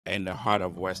In the heart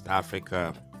of West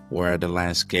Africa, where the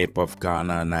landscape of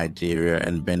Ghana, Nigeria,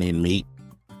 and Benin meet,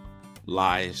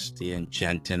 lies the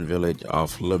enchanting village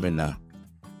of Lumina.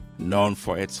 Known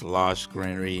for its lush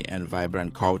greenery and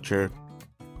vibrant culture,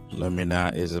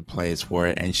 Lumina is a place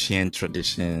where ancient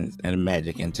traditions and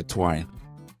magic intertwine,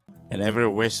 and every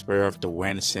whisper of the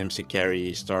wind seems to carry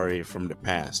a story from the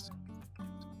past.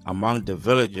 Among the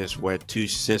villagers were two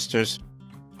sisters,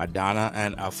 Addana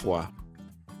and Afua.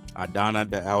 Addana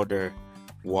the elder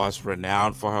was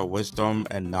renowned for her wisdom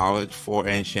and knowledge for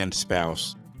ancient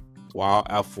spells, while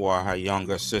Afua, her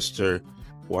younger sister,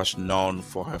 was known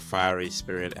for her fiery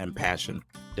spirit and passion.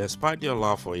 Despite their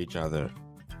love for each other,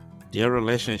 their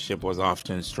relationship was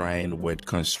often strained with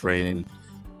constraining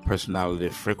personality,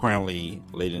 frequently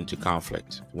leading to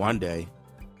conflict. One day,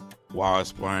 while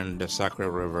exploring the sacred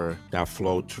river that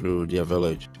flowed through their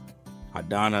village,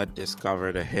 Addana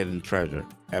discovered a hidden treasure,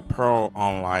 a pearl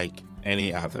unlike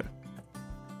any other.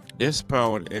 This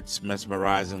pearl, with its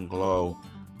mesmerizing glow,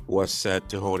 was said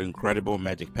to hold incredible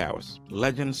magic powers.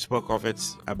 Legend spoke of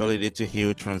its ability to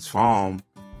heal, transform,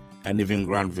 and even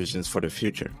grant visions for the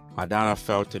future. Addana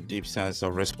felt a deep sense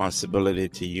of responsibility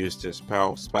to use this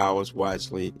pearl's powers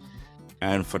wisely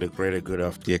and for the greater good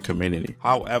of their community.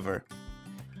 However,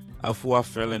 Afua,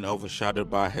 feeling overshadowed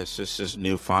by her sister's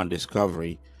newfound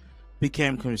discovery,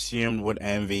 became consumed with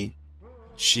envy.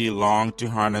 She longed to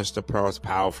harness the pearl's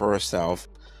power for herself,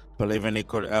 believing it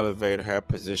could elevate her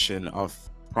position of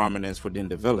prominence within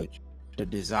the village. The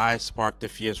desire sparked a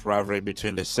fierce rivalry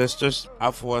between the sisters.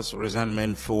 Afua's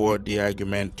resentment fueled the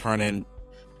argument, turning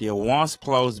their once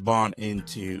close bond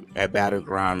into a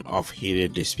battleground of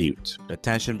heated disputes. The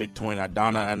tension between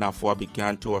Addana and Afua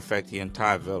began to affect the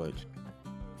entire village.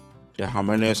 The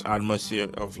harmonious atmosphere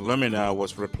of Lumina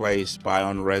was replaced by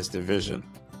unrest, division.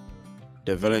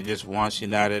 The villagers, once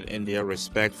united in their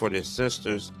respect for their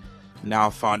sisters, now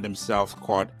found themselves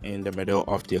caught in the middle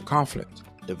of their conflict.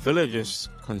 The villagers,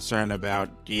 concerned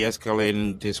about the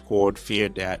escalating discord,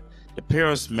 feared that the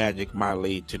pearl's magic might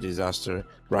lead to disaster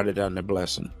rather than a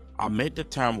blessing. Amid the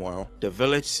turmoil, the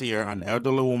village seer, an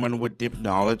elderly woman with deep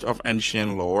knowledge of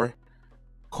ancient lore,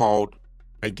 called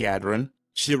Addana,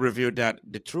 she revealed that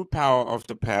the true power of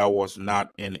the pearl was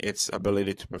not in its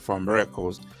ability to perform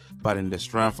miracles, but in the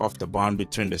strength of the bond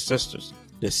between the sisters.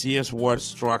 The seer's words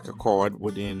struck a chord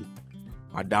within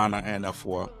Addana and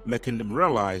Afua, making them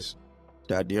realize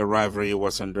that their rivalry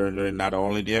was endangering not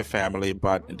only their family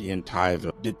but the entire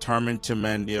village. Determined to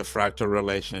mend their fractured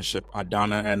relationship,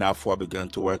 Addana and Afua began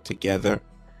to work together.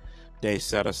 They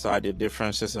set aside their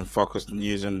differences and focused on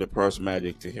using the pearl's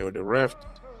magic to heal the rift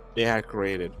they had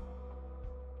created.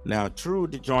 Now, through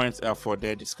the joint effort,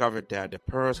 they discovered that the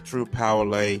pearl's true power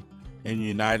lay in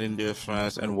uniting their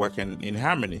strengths and working in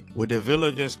harmony. With the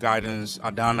villagers' guidance,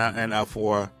 Addana and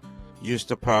Afua used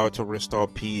the pearl to restore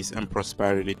peace and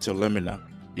prosperity to Lumina.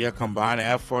 Their combined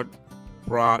effort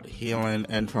brought healing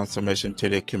and transformation to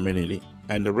their community,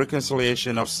 and the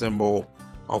reconciliation of symbol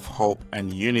of hope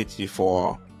and unity for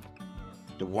all.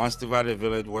 The once divided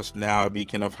village was now a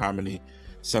beacon of harmony,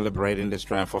 celebrating the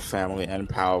strength of family and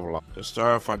power of love. The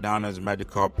story of Addana's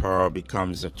magical pearl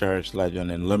becomes a cherished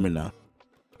legend in Lumina,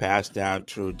 passed down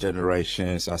through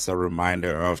generations as a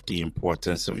reminder of the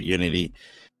importance of unity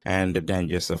and the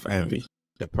dangers of envy.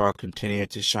 The pearl continued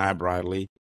to shine brightly,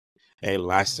 a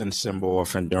lasting symbol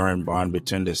of enduring bond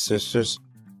between the sisters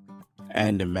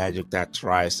and the magic that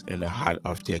thrives in the heart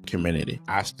of their community.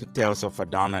 As the tales of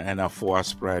Addana and Afua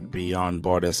spread beyond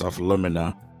borders of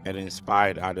Lumina, it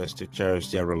inspired others to cherish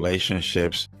their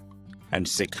relationships and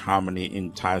seek harmony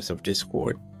in times of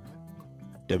discord.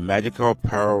 The magical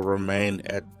pearl remained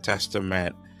a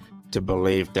testament to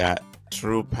belief that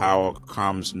true power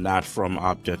comes not from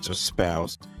objects or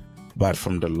spells, but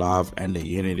from the love and the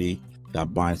unity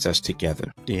that binds us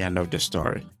together. The end of the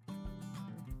story.